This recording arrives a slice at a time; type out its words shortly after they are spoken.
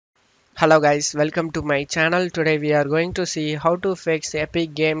Hello guys, welcome to my channel. Today we are going to see how to fix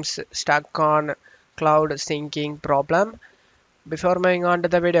Epic Games stuck on cloud syncing problem. Before moving on to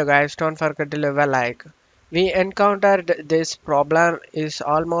the video guys, don't forget to leave a like. We encountered this problem is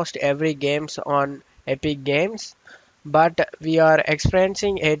almost every games on Epic Games, but we are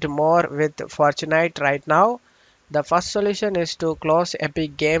experiencing it more with Fortnite right now. The first solution is to close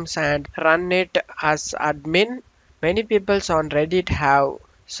Epic Games and run it as admin. Many people on Reddit have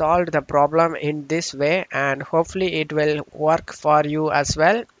solved the problem in this way and hopefully it will work for you as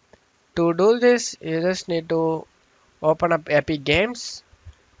well. To do this, you just need to open up Epic Games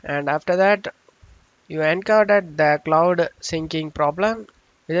and after that you encountered the cloud syncing problem.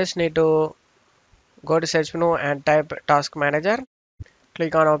 You just need to go to search menu and type task manager.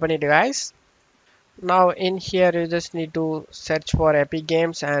 Click on open it guys. Now in here you just need to search for Epic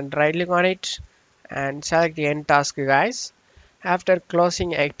Games and right click on it and select the end task guys. After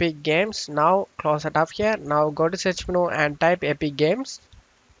closing Epic Games, now close it up here. Now go to search menu and type Epic Games.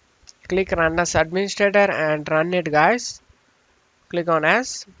 Click run as administrator and run it guys. Click on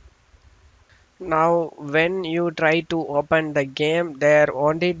as. Now when you try to open the game, there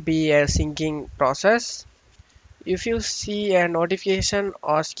won't it be a syncing process. If you see a notification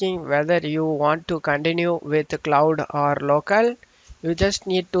asking whether you want to continue with cloud or local, you just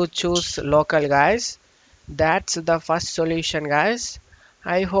need to choose local guys. That's the first solution guys.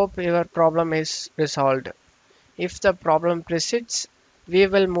 I hope your problem is resolved. If the problem persists, we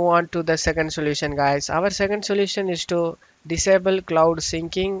will move on to the second solution guys. Our second solution is to disable cloud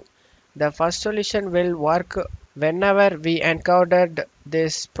syncing. The first solution will work whenever we encountered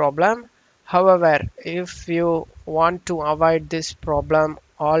this problem. However, if you want to avoid this problem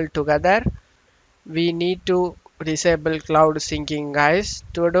altogether, we need to disable cloud syncing guys.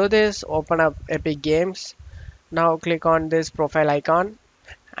 To do this, open up Epic Games. Now click on this profile icon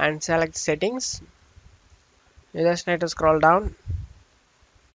and select settings. You just need to scroll down.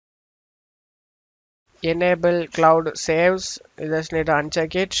 Enable cloud saves. You just need to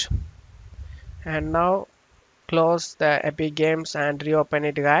uncheck it. And now close the Epic Games and reopen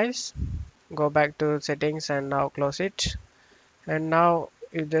it guys. Go back to settings and now close it. And now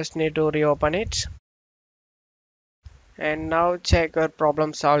you just need to reopen it. And now check your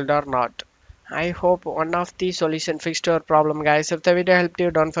problem solved or not. I hope one of the solution fixed your problem guys. If the video helped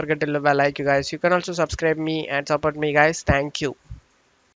you, don't forget to leave a like you guys. You can also subscribe me and support me guys. Thank you.